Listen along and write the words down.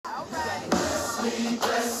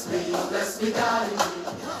bless me, God in me.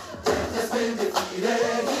 Death has been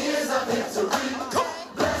defeated, He is our victory.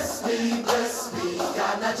 Bless me,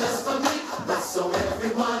 God, not just for me, but so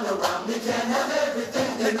everyone around me can have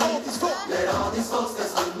everything they need. Let all these folks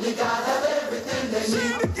that's with me, God, have everything they need.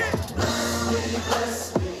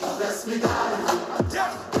 Bless me, God in me.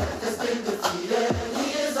 Death has been defeated, He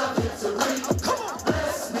is our victory.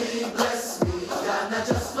 Bless me, God, not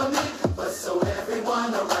just for me, but so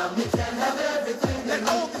everyone around me can have everything they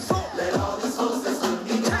need. Let all these folks that's with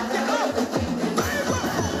me, God, have everything they need.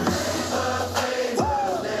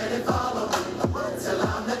 Favor, let it follow me, till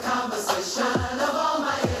I'm the conversation of all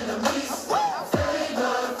my enemies.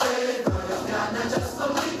 Favor, God, not just for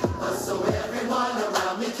me, but so everyone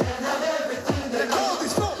around me can have everything they need.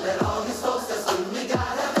 Let all these folks that's with me,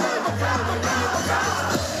 God, have everything they need.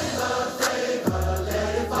 Favor,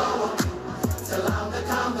 let it follow me, till I'm the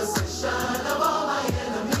conversation of all my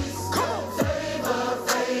enemies.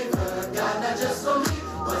 Favor, God, not just for me,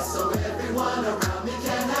 but so everyone around me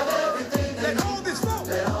can have everything they need.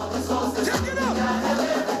 Let all these folks that's with me, God, have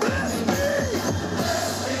everything they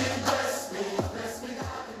need. Bless me,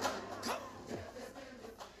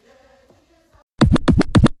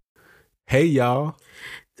 Hey y'all,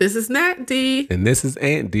 This is Nat D, and this is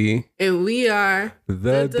Aunt D, and we are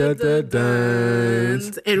the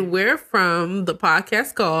Duns, and we're from the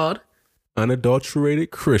podcast called unadulterated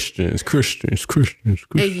Christians.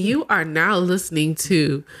 And you are now listening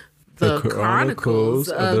to the Chronicles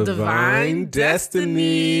of Divine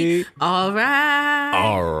Destiny. All right.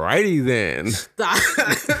 Alrighty then.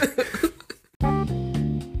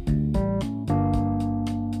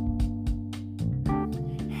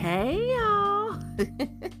 Hey y'all.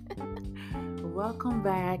 Welcome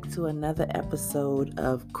back to another episode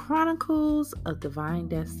of Chronicles of Divine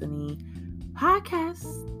Destiny podcast.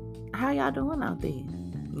 How y'all doing out there?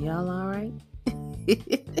 Y'all all right?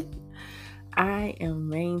 I am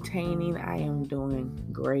maintaining. I am doing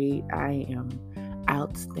great. I am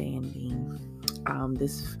outstanding.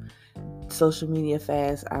 This social media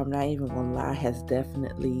fast, I'm not even gonna lie, has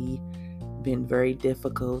definitely been very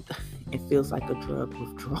difficult. It feels like a drug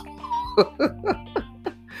withdrawal.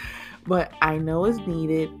 But I know it's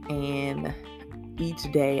needed, and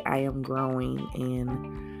each day I am growing, and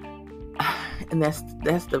that's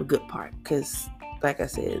the good part, because like I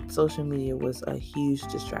said, social media was a huge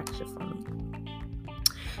distraction for me.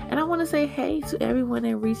 And I want to say hey to everyone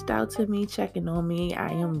that reached out to me, checking on me. I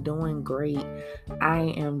am doing great.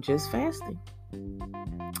 I am just fasting.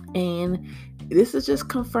 And this is just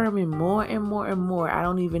confirming more and more and more. I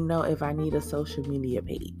don't even know if I need a social media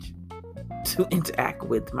page to interact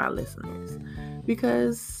with my listeners,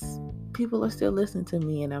 because people are still listening to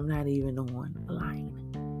me and I'm not even online.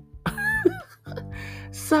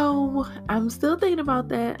 So I'm still thinking about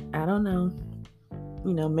that. I don't know.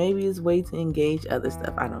 Maybe it's a way to engage other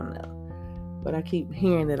stuff. I don't know. But I keep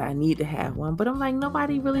hearing that I need to have one. But I'm like,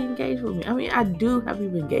 nobody really engaged with me. I mean, I do have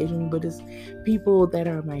people engage with me, but it's people that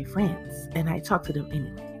are my friends. And I talk to them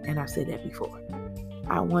anyway. And I've said that before.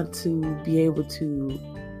 I want to be able to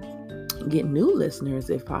get new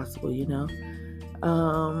listeners if possible,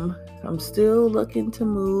 I'm still looking to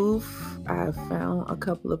move. I found a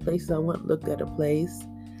couple of places. I went and looked at a place,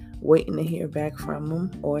 waiting to hear back from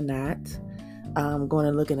them or not. I'm going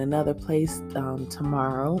to look at another place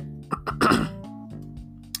tomorrow.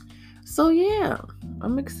 So yeah,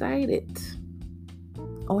 I'm excited.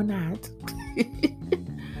 Or not.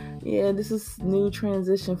 Yeah, this is new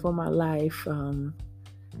transition for my life.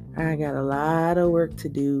 I got a lot of work to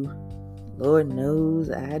do. Lord knows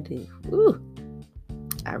I do. Ooh,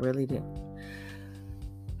 I really do.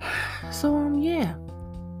 So yeah.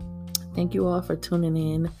 Thank you all for tuning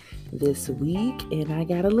in this week, and I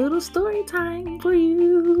got a little story time for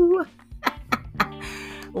you.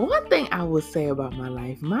 One thing I will say about my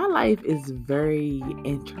life is very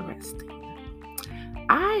interesting.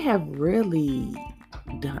 I have really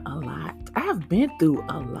done a lot. I have been through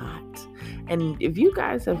a lot. And if you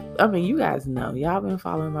guys you guys know, y'all been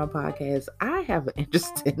following my podcast, I have an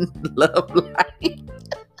interesting love life.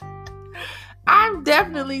 I'm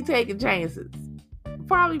definitely taking chances.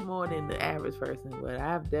 Probably more than the average person, but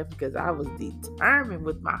I've definitely, because I was determined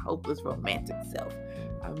with my hopeless romantic self.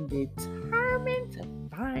 I'm determined to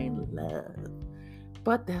find love.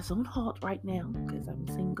 But that's on halt right now because I'm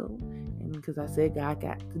single, and because I said God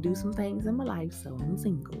got to do some things in my life, so I'm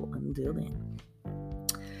single until then.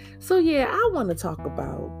 So yeah, I want to talk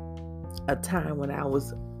about a time when I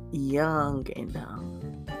was young and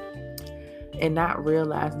not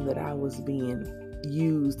realizing that I was being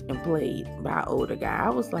used and played by an older guy.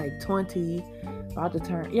 I was like 20, about to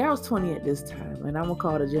turn, I was 20 at this time, and I'm gonna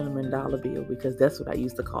call the gentleman Dollar Bill because that's what I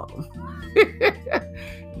used to call him.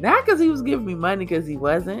 Not because he was giving me money, because he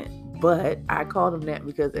wasn't, but I called him that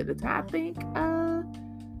because at the time, I think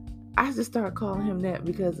I just started calling him that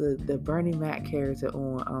because of the Bernie Mac character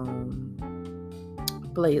on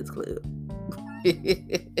Players Club.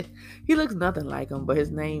 He looks nothing like him, but his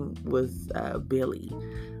name was Billy,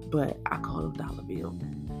 but I called him Dollar Bill.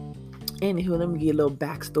 Anywho, let me get a little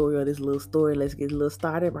backstory of this little story. Let's get a little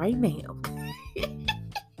started right now.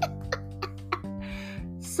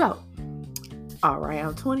 So, all right,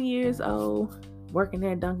 I'm 20 years old, working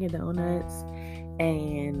at Dunkin' Donuts,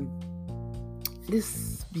 and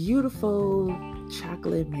this beautiful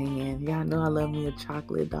chocolate man, y'all know I love me a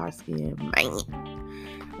chocolate dark-skinned man,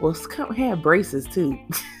 had braces too.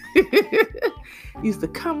 Used to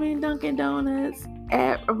come in Dunkin' Donuts.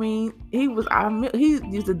 He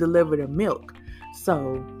used to deliver the milk.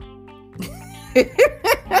 So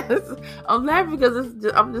I'm laughing because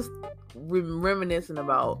I'm just reminiscing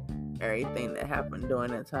about everything that happened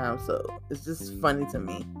during that time. So it's just funny to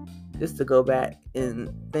me just to go back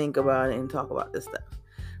and think about it and talk about this stuff.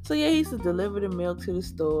 So yeah, he used to deliver the milk to the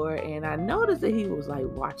store, and I noticed that he was like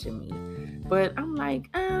watching me. But I'm like,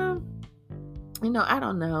 I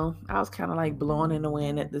don't know. I was kind of like blowing in the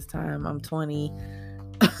wind at this time. I'm 20.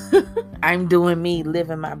 I'm doing me,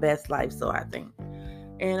 living my best life, so I think.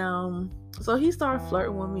 And so he started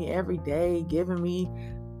flirting with me every day, giving me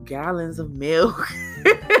gallons of milk.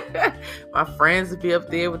 My friends would be up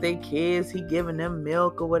there with their kids, he giving them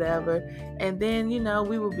milk or whatever. And then,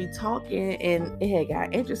 we would be talking, and it had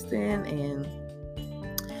got interesting, and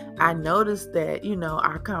I noticed that,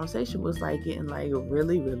 our conversation was like getting like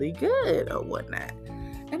really, really good or whatnot.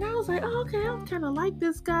 And I was like, oh, okay, I'm kind of like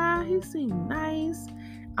this guy. He seemed nice,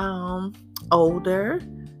 older,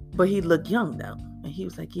 but he looked young though. And he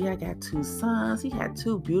was like, yeah, I got 2 sons. He had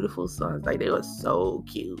 2 beautiful sons. Like, they were so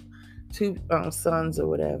cute. 2 sons or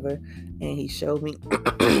whatever. And he showed me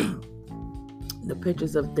the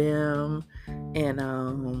pictures of them. And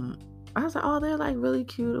I was like, oh, they're like really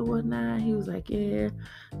cute or whatnot. He was like, yeah.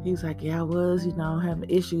 He was like, yeah, I was, having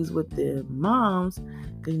issues with the moms.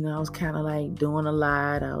 Because, I was kind of like doing a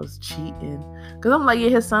lot. I was cheating. Because I'm like, yeah,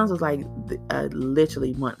 his sons was like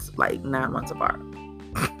literally months, like 9 months apart.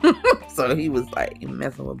 So he was like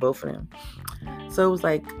messing with both of them. So it was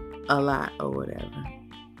like a lot or whatever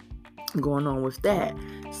going on with that.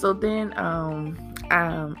 So then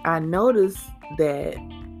I noticed that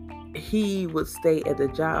he would stay at the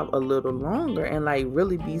job a little longer and like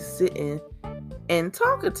really be sitting and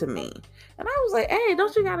talking to me. And I was like, hey,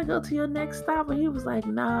 don't you gotta go to your next stop? And he was like,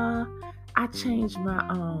 nah, I changed my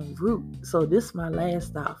route, so this is my last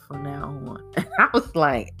stop from now on. And I was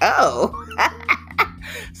like, oh.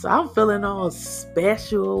 So I'm feeling all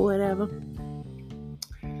special or whatever.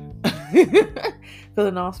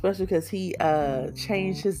 Feeling all special because he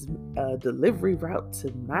changed his delivery route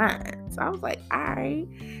to mine. So I was like, all right.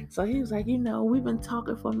 So he was like, we've been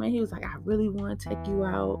talking for a minute. He was like, I really want to take you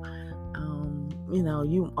out.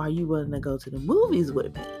 Are you willing to go to the movies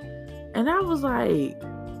with me? And I was like,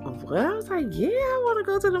 what? I was like, yeah, I want to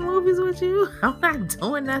go to the movies with you. I'm not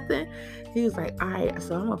doing nothing. He was like, all right,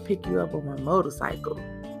 so I'm going to pick you up on my motorcycle.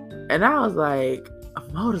 And I was like, a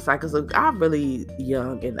motorcycle? So I'm really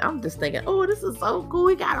young, and I'm just thinking, oh, this is so cool.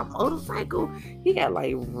 He got a motorcycle. He got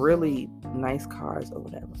like really nice cars or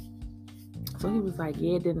whatever. So he was like,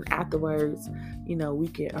 yeah, then afterwards, we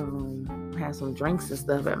could have some drinks and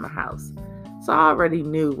stuff at my house. So I already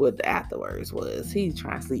knew what the afterwards was. He's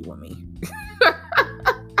trying to sleep with me.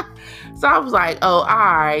 So I was like, oh, all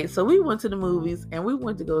right. So we went to the movies, and we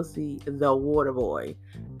went to go see The Waterboy.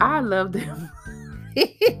 I loved him.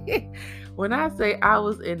 When I say I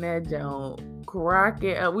was in that joint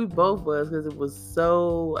cracking up, we both was, because it was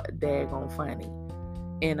so daggone funny.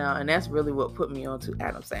 And that's really what put me on to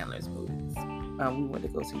Adam Sandler's movies. We went to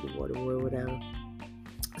go see The Waterboy or whatever.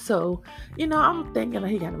 So, I'm thinking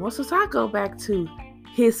he got a motorcycle. So I go back to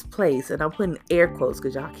his place, and I'm putting air quotes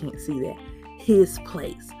because y'all can't see that. His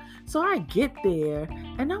place. So I get there,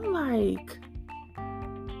 and I'm like,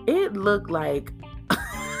 it looked like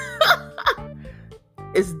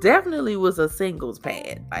it definitely was a singles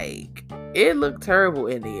pad. Like, it looked terrible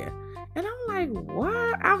in there. And I'm like,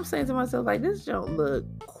 what? I'm saying to myself, like, this don't look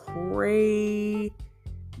crazy.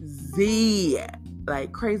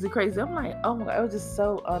 Like, crazy. I'm like, oh my God. It was just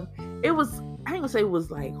so, I ain't gonna say it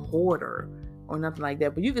was like hoarder or nothing like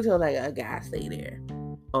that, but you could tell like a guy stay there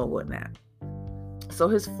or whatnot. So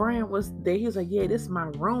his friend was there. He was like, yeah, this is my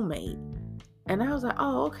roommate. And I was like,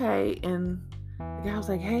 oh, okay. And The guy was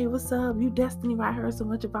like, hey, what's up? You Destiny, I heard so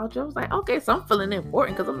much about you. I was like, okay, so I'm feeling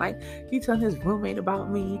important because I'm like, he telling his roommate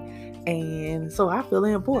about me. And so I feel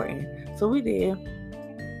important. So we did,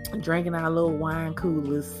 drinking our little wine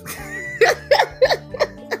coolers.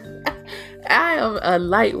 I am a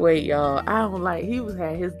lightweight, y'all. I don't like, he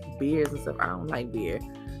had his beers and stuff. I don't like beer,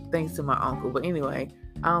 thanks to my uncle. But anyway,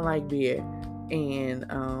 I don't like beer. And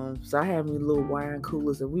so I had me little wine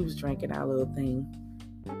coolers and we was drinking our little thing.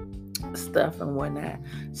 Stuff and whatnot.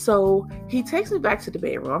 So he takes me back to the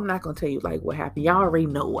bedroom. I'm not gonna tell you like what happened. Y'all already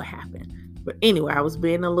know what happened. But anyway, I was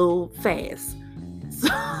being a little fast.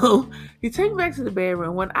 So he takes me back to the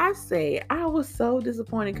bedroom. When I say I was so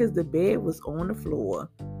disappointed because the bed was on the floor.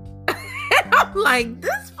 And I'm like,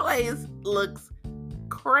 this place looks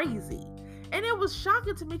crazy. And it was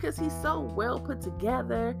shocking to me because he's so well put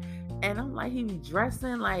together. And I'm like, he be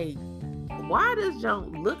dressing like, why does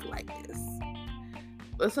junk look like this?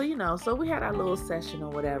 So, so we had our little session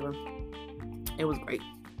or whatever. It was great.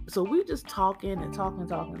 So we just talking, and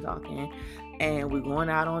we're going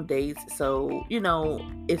out on dates. So,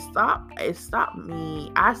 it stopped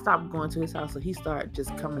me. I stopped going to his house. So he started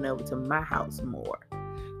just coming over to my house more,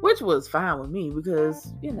 which was fine with me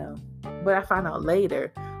because, but I found out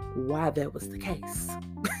later why that was the case.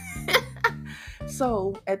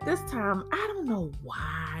 So at this time, I don't know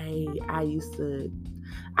why I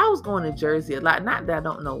was going to Jersey a lot. Not that I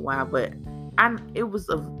don't know why, but I'm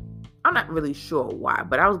not really sure why,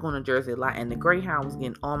 but I was going to Jersey a lot and the Greyhound was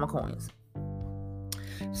getting all my coins.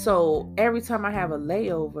 So every time I have a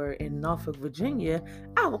layover in Norfolk, Virginia,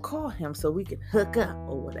 I would call him so we could hook up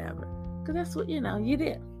or whatever. Because that's what, you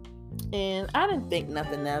did. And I didn't think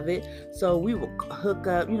nothing of it. So we would hook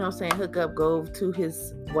up, go to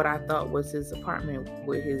his, what I thought was his apartment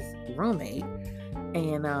with his roommate.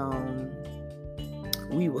 And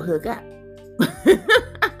we would hook up.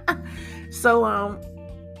 So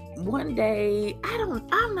one day,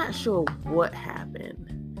 I'm not sure what happened.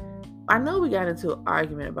 I know we got into an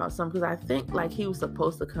argument about something because I think like he was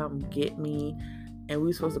supposed to come get me and we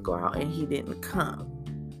were supposed to go out and he didn't come.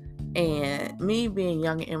 And me being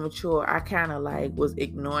young and immature, I kind of like was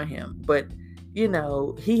ignoring him. But,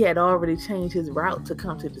 he had already changed his route to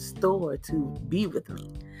come to the store to be with me.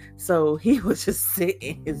 So he was just sitting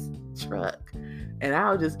in his truck and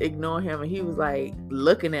I was just ignoring him. And he was like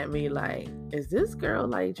looking at me like, is this girl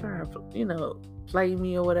like trying to, play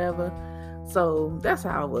me or whatever? So that's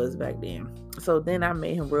how I was back then. So then I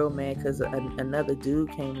made him real mad because another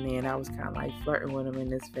dude came in. I was kind of like flirting with him in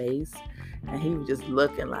his face. And he was just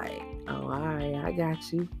looking like, oh, all right, I got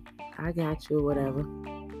you, or whatever.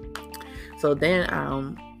 So then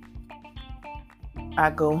I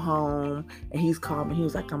go home and he's calling me. He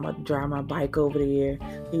was like, I'm about to drive my bike over there.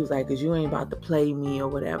 He was like, because you ain't about to play me or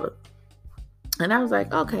whatever. And I was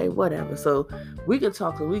like, okay, whatever. So we could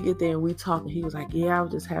talk. So we get there and we talk. And he was like, yeah, I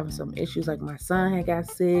was just having some issues. Like my son had got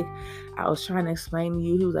sick. I was trying to explain to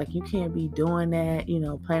you. He was like, you can't be doing that,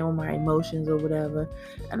 playing with my emotions or whatever.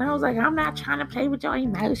 And I was like, I'm not trying to play with your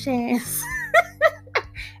emotions.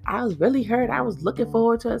 I was really hurt. I was looking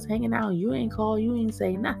forward to us hanging out. You ain't call. You ain't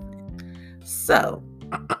say nothing. So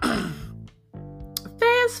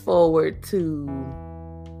fast forward to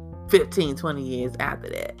 15, 20 years after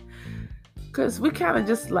that. Because we kind of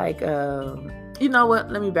just like, you know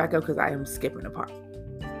what? Let me back up because I am skipping a part.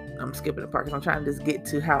 Because I'm trying to just get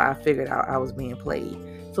to how I figured out I was being played.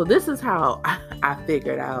 So this is how I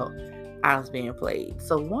figured out I was being played.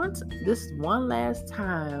 So this one last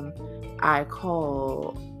time I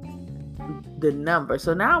called the number.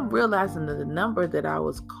 So now I'm realizing that the number that I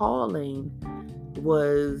was calling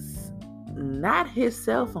was not his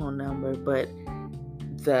cell phone number, but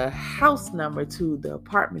the house number to the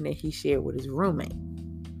apartment that he shared with his roommate.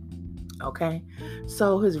 Okay.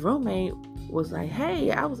 So his roommate was like,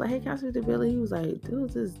 hey, I was like, hey, can I speak to Billy? He was like,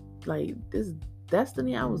 this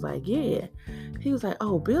Destiny. I was like, yeah. He was like,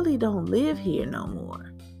 oh, Billy don't live here no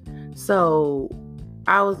more. So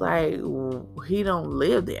I was like, well, he don't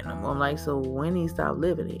live there no more. I'm like, so when he stopped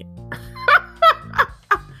living here?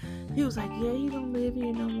 He was like, yeah, he don't live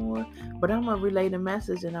here no more, but I'm gonna relay the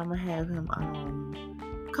message and I'm gonna have him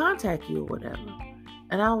contact you or whatever.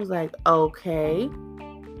 And I was like, okay.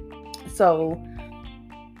 So,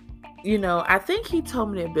 I think he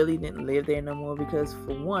told me that Billy didn't live there no more because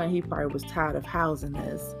for one, he probably was tired of housing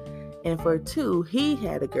us. And for two, he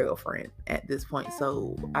had a girlfriend at this point.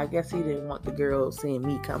 So I guess he didn't want the girl seeing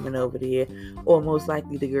me coming over there, or most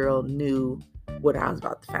likely the girl knew what I was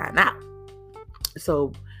about to find out.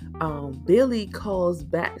 So Billy calls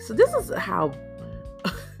back. So this is how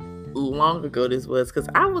long ago this was, because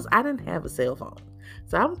I didn't have a cell phone.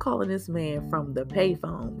 So I'm calling this man from the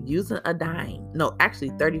payphone using a dime. No, actually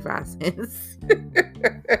 35 cents.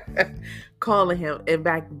 Calling him. And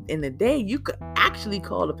back in the day, you could actually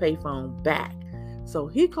call the payphone back. So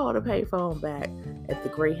he called the payphone back at the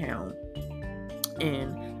Greyhound.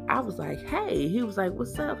 And I was like, hey. He was like,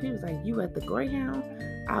 what's up? He was like, you at the Greyhound?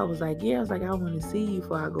 I was like, yeah. I was like, I want to see you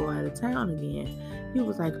before I go out of town again. He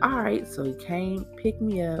was like, all right. So he came, picked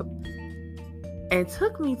me up, and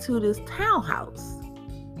took me to this townhouse.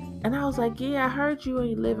 And I was like, yeah, I heard you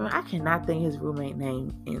ain't living. I cannot think his roommate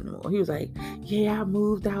name anymore. He was like, yeah, I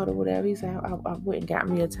moved out or whatever. He said, I went and got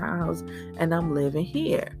me a townhouse and I'm living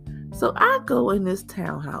here. So I go in this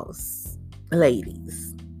townhouse,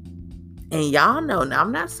 ladies. And y'all know, now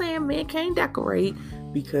I'm not saying men can't decorate,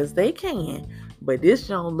 because they can. But this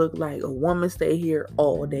don't look like a woman stay here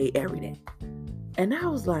all day, every day. And I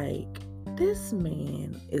was like, this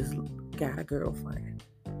man got a girlfriend.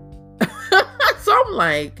 So I'm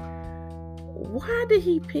like, why did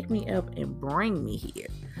he pick me up and bring me here?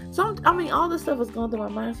 So all this stuff was going through my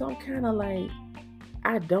mind. So I'm kind of like,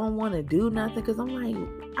 I don't want to do nothing, because I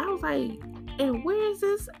was like, and where is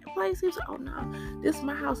this place? He was like, oh no, this is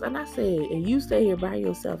my house. And I said, and you stay here by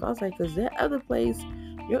yourself? I was like, because your other place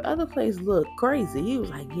look crazy. He was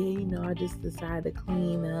like, yeah, I just decided to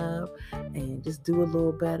clean up and just do a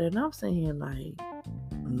little better. And I'm sitting here like,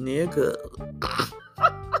 nigga.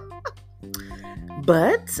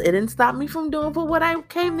 But it didn't stop me from doing for what I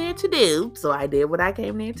came there to do. So I did what I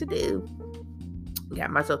came there to do.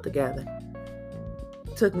 Got myself together.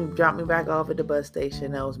 Dropped me back off at the bus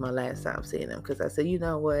station. That was my last time seeing him, because I said, you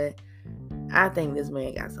know what? I think this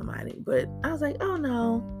man got somebody. But I was like, oh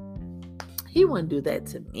no, he wouldn't do that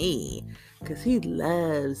to me, because he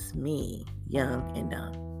loves me young and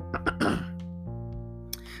dumb.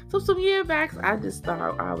 So some years back, I was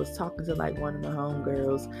talking to like one of my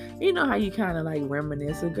homegirls. You know how you kind of like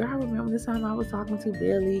reminisce. Girl, I remember this time I was talking to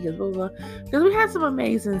Billy, because we had some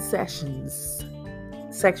amazing sessions.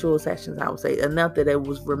 Sexual sessions, I would say, enough that it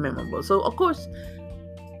was memorable. So of course,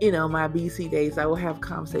 my BC days, I would have a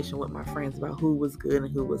conversation with my friends about who was good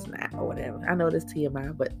and who was not, or whatever. I know this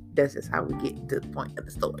TMI, but that's just how we get to the point of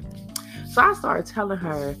the story. So I started telling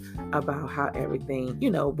her about how everything,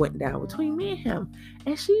 went down between me and him,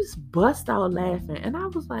 and she's bust out laughing. And I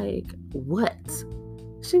was like, what?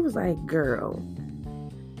 She was like, girl.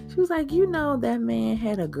 She was like, that man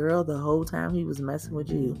had a girl the whole time he was messing with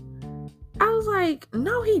you. I was like,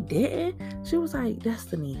 no, he didn't. She was like,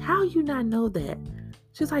 Destiny, how you not know that?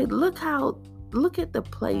 She's like, look at the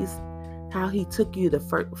place, how he took you, the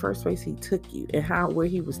first place he took you, and where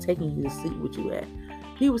he was taking you to sleep with you at.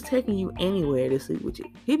 He was taking you anywhere to sleep with you.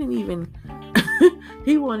 He didn't even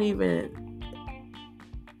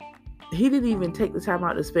take the time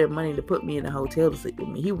out to spend money to put me in a hotel to sleep with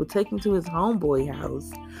me. He would take me to his homeboy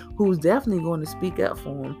house, who's definitely going to speak up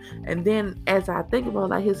for him. And then as I think about,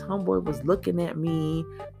 like, his homeboy was looking at me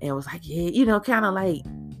and was like, yeah, kind of like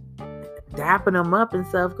dapping him up and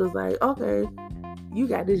stuff. Cause like, okay, you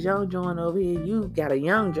got this young joint over here. You got a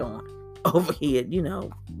young joint over here,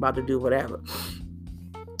 about to do whatever.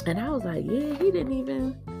 And I was like, yeah, he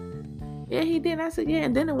didn't. I said, yeah.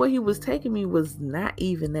 And then where he was taking me was not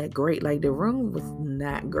even that great. Like, the room was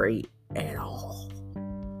not great at all.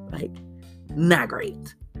 Like, not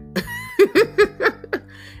great.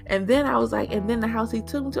 And then I was like, and then the house he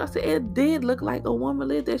took me to, I said, it did look like a woman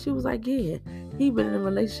lived there. She was like, yeah, he been in a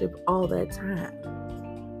relationship all that time.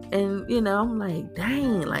 And, I'm like,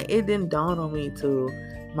 dang, like, it didn't dawn on me till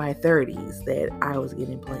my 30s that I was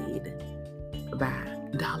getting played by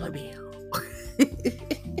Dollar Bill.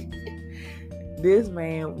 This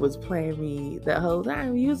man was playing me the whole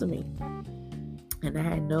time, using me. And I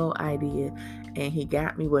had no idea. And he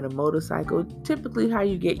got me with a motorcycle. Typically how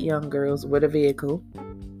you get young girls, with a vehicle.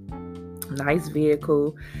 Nice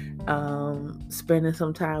vehicle. Spending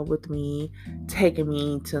some time with me. Taking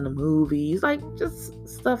me to the movies. Like, just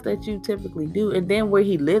stuff that you typically do. And then where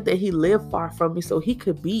he lived far from me. So he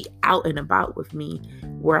could be out and about with me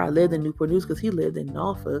where I lived in Newport News, because he lived in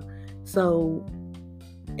Norfolk. So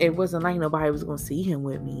it wasn't like nobody was going to see him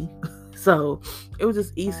with me. So it was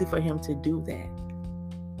just easy for him to do that.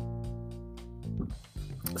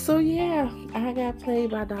 So yeah, I got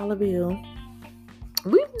played by Dollar Bill.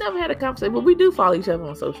 We've never had a conversation, but we do follow each other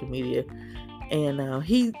on social media. And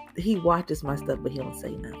he watches my stuff, but he don't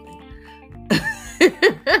say nothing.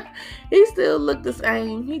 He still looked the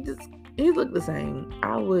same. He looked the same.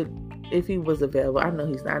 I would, if he was available. I know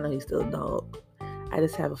he's still a dog. I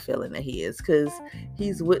just have a feeling that he is, because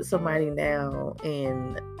he's with somebody now,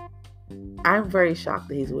 and I'm very shocked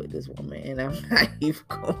that he's with this woman, and I'm not even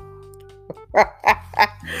going.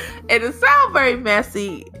 And it sounds very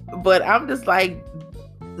messy, but I'm just like,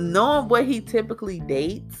 knowing what he typically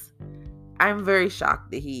dates, I'm very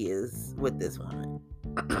shocked that he is with this woman.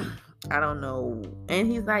 I don't know.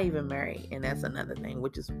 And he's not even married. And that's another thing,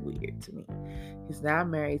 which is weird to me. He's not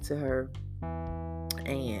married to her.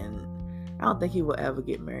 And I don't think he will ever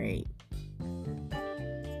get married.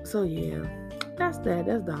 So yeah, that's that.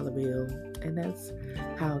 That's Dollar Bill. And that's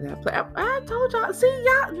how I got played. I told y'all. See,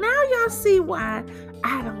 y'all see why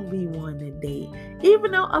I don't be wanting to date. Even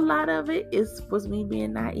though a lot of it was me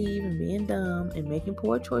being naive and being dumb and making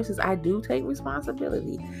poor choices. I do take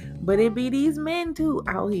responsibility. But it be these men too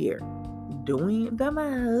out here doing the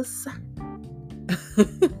most.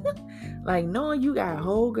 Like knowing you got a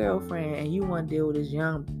whole girlfriend and you want to deal with this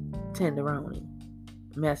young tenderoni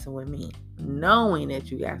messing with me. Knowing that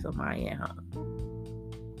you got somebody at home.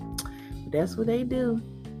 That's what they do.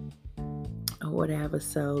 Or whatever.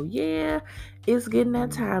 So yeah, it's getting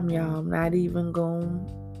that time, y'all. I'm not even gonna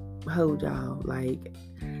hold y'all. Like,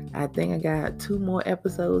 I think I got 2 more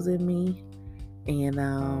episodes in me. And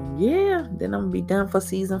yeah, then I'm gonna be done for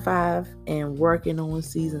season 5 and working on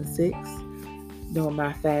season 6. Doing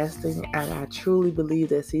my fasting. And I truly believe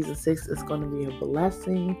that season 6 is gonna be a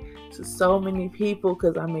blessing to so many people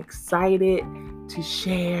because I'm excited to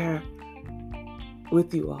share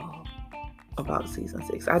with you all about season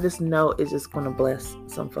 6. I just know it's just going to bless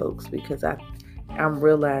some folks because I'm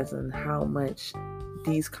realizing how much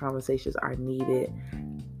these conversations are needed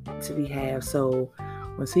to be had. So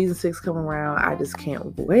when season 6 come around, I just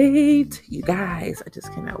can't wait. You guys, I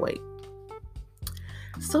just cannot wait.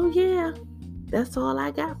 So yeah, that's all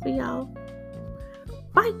I got for y'all.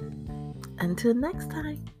 Bye. Until next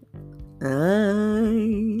time.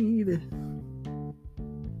 Bye.